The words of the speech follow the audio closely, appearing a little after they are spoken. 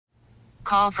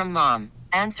Call from mom.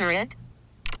 Answer it.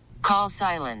 Call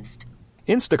silenced.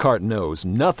 Instacart knows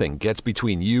nothing gets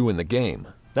between you and the game.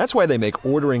 That's why they make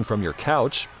ordering from your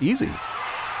couch easy.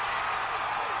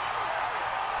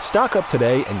 Stock up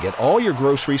today and get all your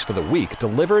groceries for the week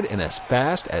delivered in as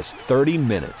fast as 30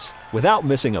 minutes without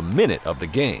missing a minute of the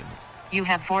game. You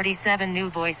have 47 new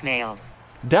voicemails.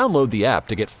 Download the app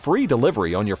to get free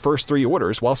delivery on your first 3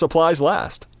 orders while supplies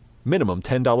last. Minimum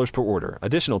 $10 per order.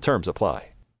 Additional terms apply.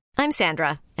 I'm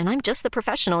Sandra, and I'm just the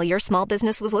professional your small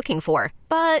business was looking for.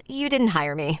 But you didn't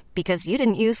hire me because you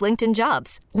didn't use LinkedIn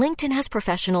Jobs. LinkedIn has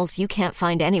professionals you can't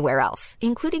find anywhere else,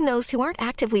 including those who aren't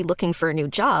actively looking for a new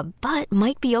job, but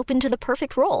might be open to the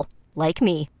perfect role, like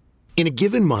me. In a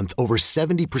given month, over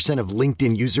 70% of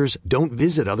LinkedIn users don't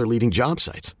visit other leading job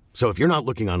sites. So if you're not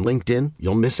looking on LinkedIn,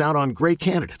 you'll miss out on great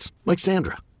candidates like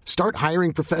Sandra. Start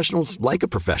hiring professionals like a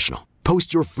professional.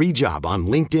 Post your free job on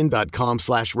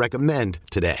linkedin.com/recommend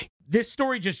today. This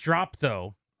story just dropped,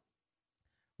 though,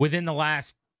 within the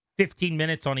last 15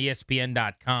 minutes on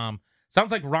ESPN.com.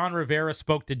 Sounds like Ron Rivera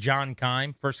spoke to John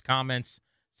Keim, first comments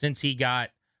since he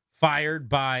got fired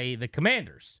by the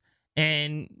Commanders.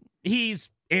 And he's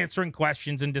answering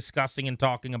questions and discussing and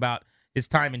talking about his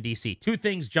time in D.C. Two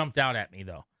things jumped out at me,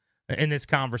 though, in this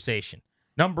conversation.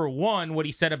 Number one, what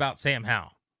he said about Sam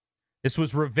Howell. This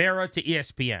was Rivera to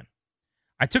ESPN.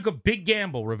 I took a big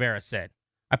gamble, Rivera said.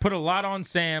 I put a lot on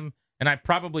Sam, and I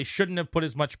probably shouldn't have put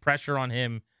as much pressure on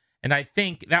him, and I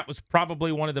think that was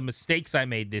probably one of the mistakes I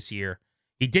made this year.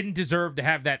 He didn't deserve to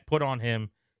have that put on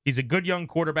him. He's a good young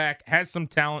quarterback, has some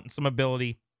talent and some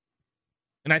ability,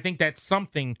 and I think that's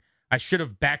something I should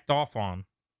have backed off on.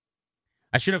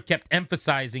 I should have kept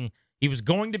emphasizing he was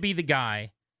going to be the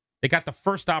guy that got the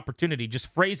first opportunity.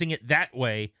 Just phrasing it that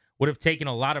way would have taken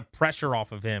a lot of pressure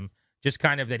off of him, just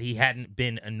kind of that he hadn't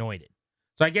been anointed.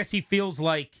 So I guess he feels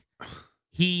like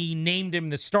he named him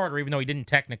the starter, even though he didn't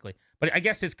technically. But I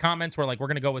guess his comments were like, we're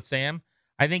going to go with Sam.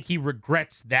 I think he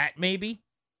regrets that maybe.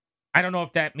 I don't know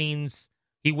if that means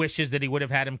he wishes that he would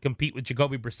have had him compete with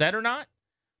Jacoby Brissett or not.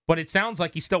 But it sounds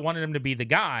like he still wanted him to be the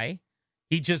guy.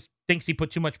 He just thinks he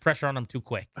put too much pressure on him too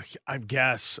quick. I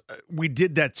guess. We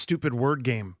did that stupid word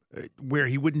game where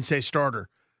he wouldn't say starter.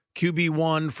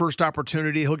 QB1, first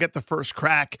opportunity. He'll get the first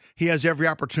crack. He has every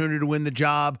opportunity to win the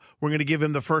job. We're going to give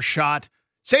him the first shot.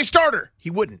 Say starter. He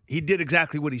wouldn't. He did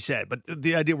exactly what he said. But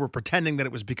the idea we're pretending that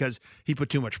it was because he put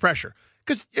too much pressure.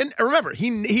 Because remember,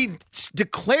 he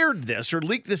declared this or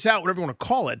leaked this out, whatever you want to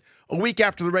call it, a week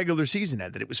after the regular season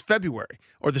ended. It was February,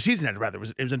 or the season ended, rather.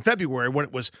 It was in February when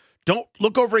it was, don't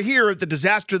look over here at the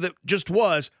disaster that just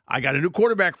was. I got a new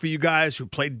quarterback for you guys who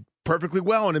played perfectly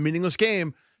well in a meaningless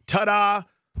game. Ta-da.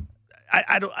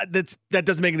 That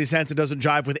doesn't make any sense. It doesn't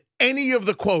jive with any of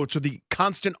the quotes or the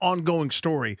constant ongoing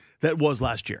story that was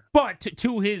last year. But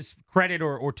to his credit,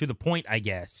 or to the point, I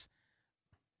guess,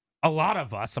 a lot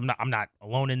of us, I'm not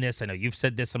alone in this. I know you've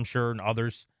said this, I'm sure, and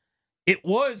others. It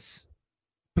was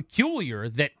peculiar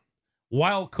that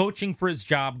while coaching for his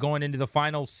job, going into the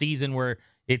final season where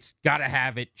it's got to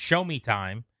have it, show me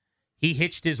time, he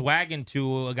hitched his wagon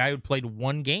to a guy who played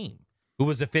one game, who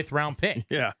was a fifth-round pick.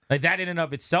 Yeah. Like that in and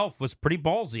of itself was pretty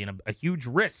ballsy and a huge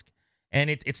risk.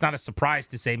 And it's not a surprise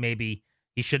to say maybe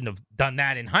he shouldn't have done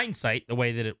that in hindsight the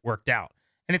way that it worked out.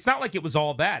 And it's not like it was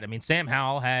all bad. I mean, Sam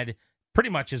Howell had pretty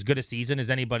much as good a season as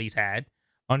anybody's had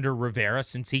under Rivera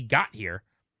since he got here,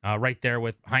 right there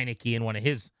with Heineke in one of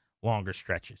his longer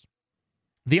stretches.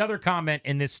 The other comment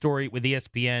in this story with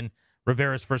ESPN,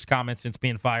 Rivera's first comment since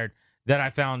being fired, that I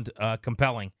found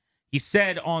compelling. He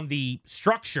said on the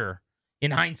structure,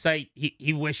 in hindsight,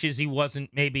 he wishes he wasn't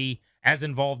maybe as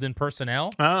involved in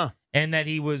personnel and that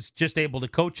he was just able to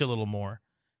coach a little more.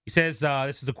 He says,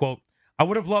 this is a quote, I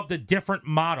would have loved a different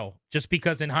model just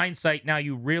because in hindsight now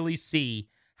you really see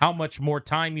how much more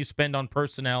time you spend on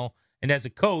personnel. And as a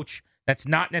coach, that's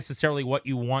not necessarily what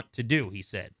you want to do, he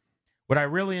said. What I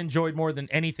really enjoyed more than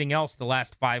anything else the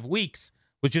last 5 weeks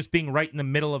was just being right in the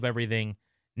middle of everything.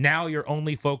 Now your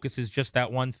only focus is just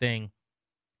that one thing.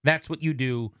 That's what you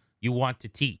do. You want to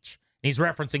teach. And he's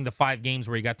referencing the 5 games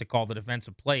where he got to call the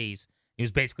defensive plays. He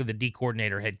was basically the D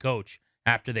coordinator, head coach,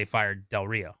 after they fired Del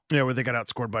Rio. Yeah, where they got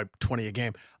outscored by 20 a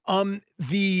game. I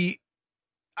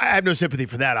have no sympathy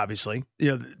for that, obviously.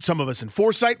 You know, some of us in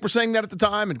foresight were saying that at the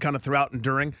time and kind of throughout and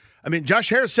during. I mean,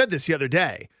 Josh Harris said this the other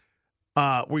day,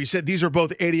 where he said these are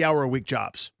both 80-hour-a-week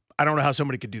jobs. I don't know how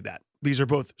somebody could do that. These are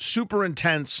both super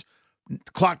intense,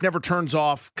 clock never turns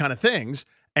off kind of things.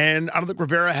 And I don't think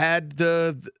Rivera had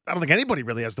I don't think anybody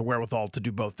really has the wherewithal to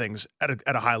do both things at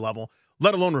a high level,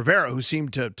 let alone Rivera, who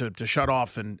seemed to shut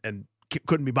off and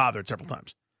couldn't be bothered several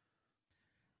times.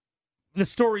 the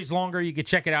story's longer. You could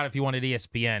check it out if you want at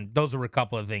ESPN. Those are a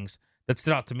couple of things that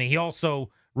stood out to me. He also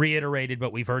reiterated,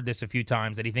 but we've heard this a few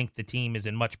times, that he thinks the team is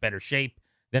in much better shape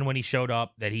than when he showed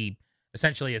up, that he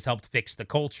essentially has helped fix the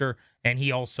culture, and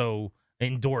he also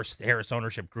endorsed the Harris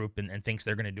ownership group and thinks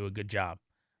they're going to do a good job.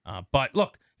 But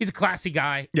look, he's a classy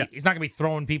guy. Yeah. He's not going to be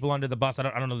throwing people under the bus. I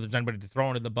don't know if there's anybody to throw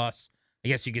under the bus. I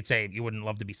guess you could say you wouldn't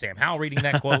love to be Sam Howell reading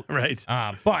that quote. Right.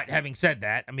 But having said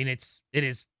that, I mean,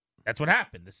 that's what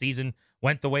happened. The season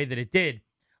went the way that it did.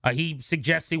 He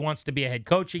suggests he wants to be a head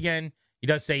coach again. He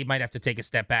does say he might have to take a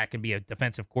step back and be a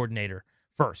defensive coordinator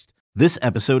first. This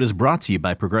episode is brought to you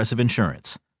by Progressive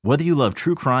Insurance. Whether you love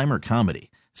true crime or comedy,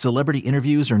 celebrity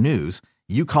interviews or news,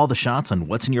 you call the shots on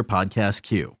what's in your podcast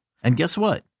queue. And guess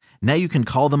what? Now you can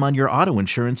call them on your auto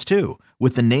insurance too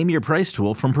with the Name Your Price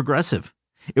tool from Progressive.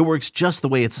 It works just the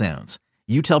way it sounds.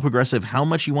 You tell Progressive how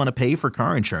much you want to pay for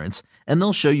car insurance, and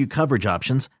they'll show you coverage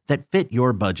options that fit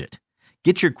your budget.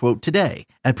 Get your quote today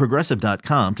at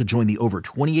Progressive.com to join the over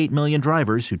 28 million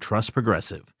drivers who trust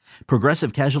Progressive.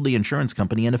 Progressive Casualty Insurance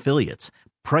Company and Affiliates.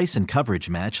 Price and coverage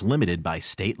match limited by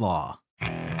state law.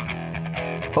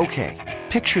 Okay,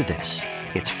 picture this.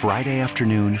 It's Friday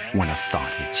afternoon when a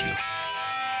thought hits you.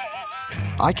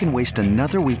 I can waste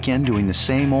another weekend doing the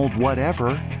same old whatever,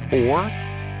 or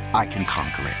I can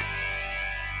conquer it.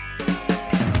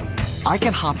 I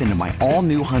can hop into my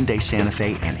all-new Hyundai Santa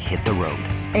Fe and hit the road.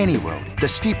 Any road. The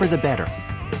steeper, the better.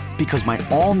 Because my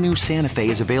all-new Santa Fe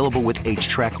is available with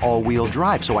H-Track all-wheel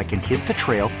drive, so I can hit the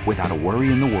trail without a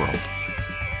worry in the world.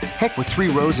 Heck, with 3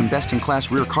 rows and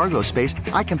best-in-class rear cargo space,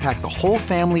 I can pack the whole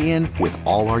family in with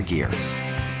all our gear.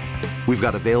 We've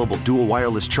got available dual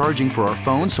wireless charging for our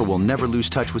phones, so we'll never lose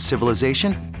touch with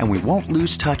civilization, and we won't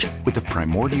lose touch with the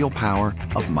primordial power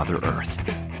of Mother Earth.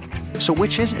 So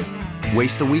which is it?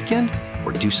 Waste the weekend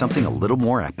or do something a little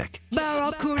more epic?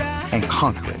 And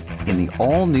conquer it in the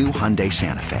all-new Hyundai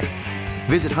Santa Fe.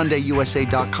 Visit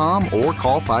HyundaiUSA.com or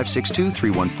call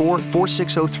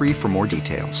 562-314-4603 for more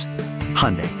details.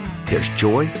 Hyundai, there's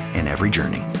joy in every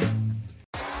journey.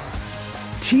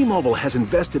 T-Mobile has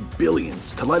invested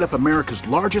billions to light up America's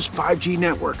largest 5G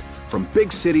network, from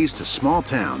big cities to small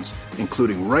towns,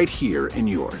 including right here in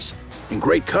yours. And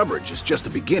great coverage is just the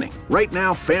beginning. Right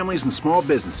now, families and small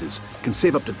businesses can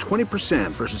save up to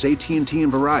 20% versus AT&T and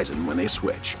Verizon when they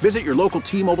switch. Visit your local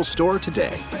T-Mobile store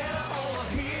today.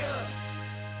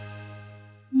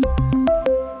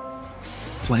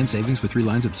 Plan savings with 3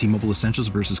 lines of T-Mobile Essentials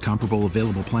versus comparable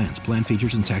available plans. Plan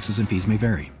features and taxes and fees may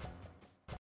vary.